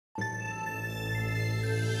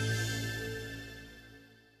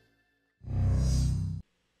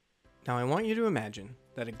Now I want you to imagine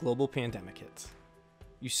that a global pandemic hits.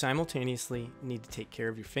 You simultaneously need to take care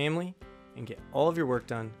of your family and get all of your work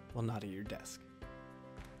done while not at your desk.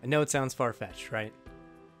 I know it sounds far-fetched, right?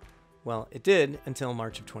 Well, it did until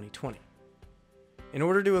March of 2020. In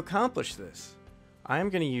order to accomplish this, I am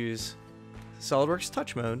going to use SOLIDWORKS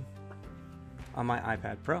Touch Mode on my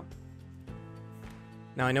iPad Pro.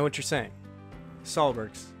 Now I know what you're saying.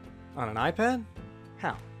 SOLIDWORKS on an iPad?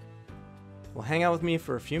 How? Well, hang out with me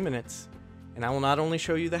for a few minutes and I will not only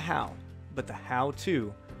show you the how, but the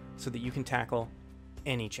how-to so that you can tackle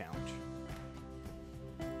any challenge.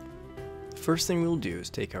 The first thing we will do is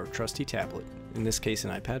take our trusty tablet, in this case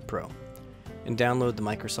an iPad Pro, and download the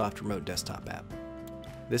Microsoft Remote Desktop app.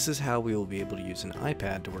 This is how we will be able to use an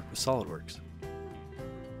iPad to work with SOLIDWORKS.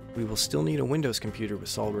 We will still need a Windows computer with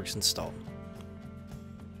SOLIDWORKS installed.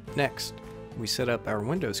 Next, we set up our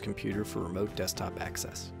Windows computer for remote desktop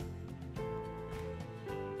access.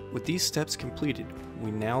 With these steps completed,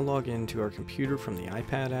 we now log into our computer from the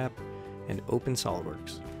iPad app and open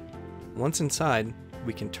SOLIDWORKS. Once inside,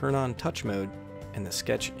 we can turn on Touch Mode and the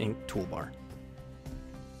Sketch Ink toolbar.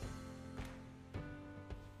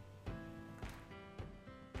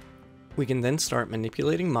 We can then start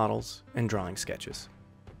manipulating models and drawing sketches.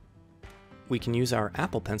 We can use our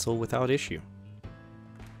Apple Pencil without issue.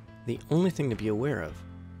 The only thing to be aware of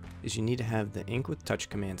is you need to have the Ink with Touch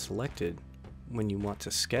command selected when you want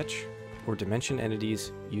to sketch or dimension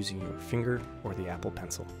entities using your finger or the Apple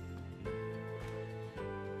Pencil.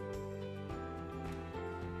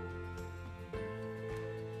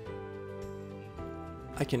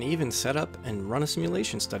 I can even set up and run a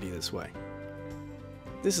simulation study this way.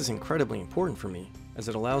 This is incredibly important for me as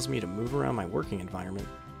it allows me to move around my working environment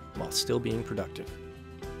while still being productive.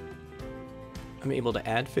 I'm able to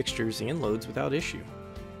add fixtures and loads without issue,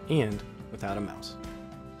 and without a mouse.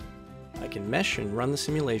 I can mesh and run the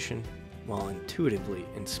simulation while intuitively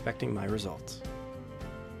inspecting my results.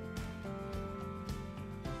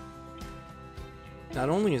 Not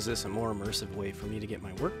only is this a more immersive way for me to get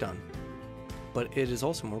my work done, but it is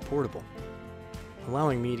also more portable,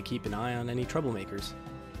 allowing me to keep an eye on any troublemakers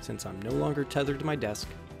since I'm no longer tethered to my desk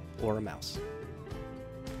or a mouse.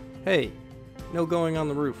 Hey, no going on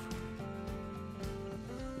the roof.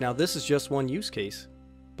 Now this is just one use case,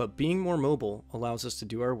 but being more mobile allows us to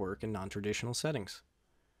do our work in non-traditional settings.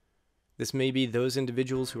 This may be those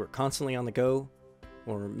individuals who are constantly on the go,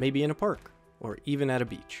 or maybe in a park, or even at a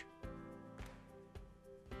beach.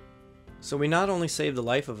 So we not only saved the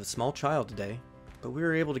life of a small child today, but we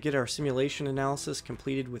were able to get our simulation analysis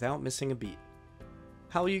completed without missing a beat.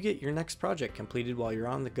 How will you get your next project completed while you're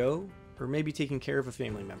on the go, or maybe taking care of a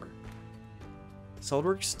family member?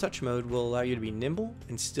 SOLIDWORKS Touch Mode will allow you to be nimble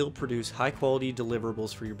and still produce high-quality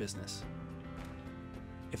deliverables for your business.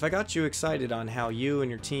 If I got you excited on how you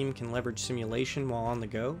and your team can leverage simulation while on the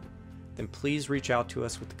go, then please reach out to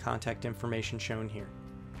us with the contact information shown here.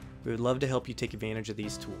 We would love to help you take advantage of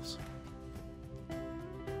these tools.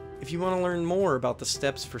 If you want to learn more about the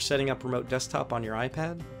steps for setting up remote desktop on your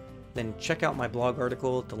iPad, then check out my blog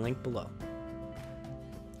article at the link below.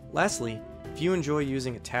 Lastly, if you enjoy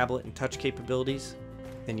using a tablet and touch capabilities,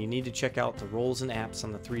 then you need to check out the roles and apps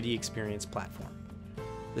on the 3D Experience platform.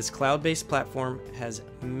 This cloud-based platform has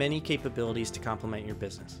many capabilities to complement your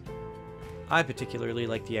business. I particularly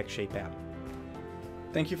like the X-Shape app.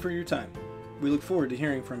 Thank you for your time. We look forward to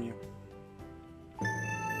hearing from you.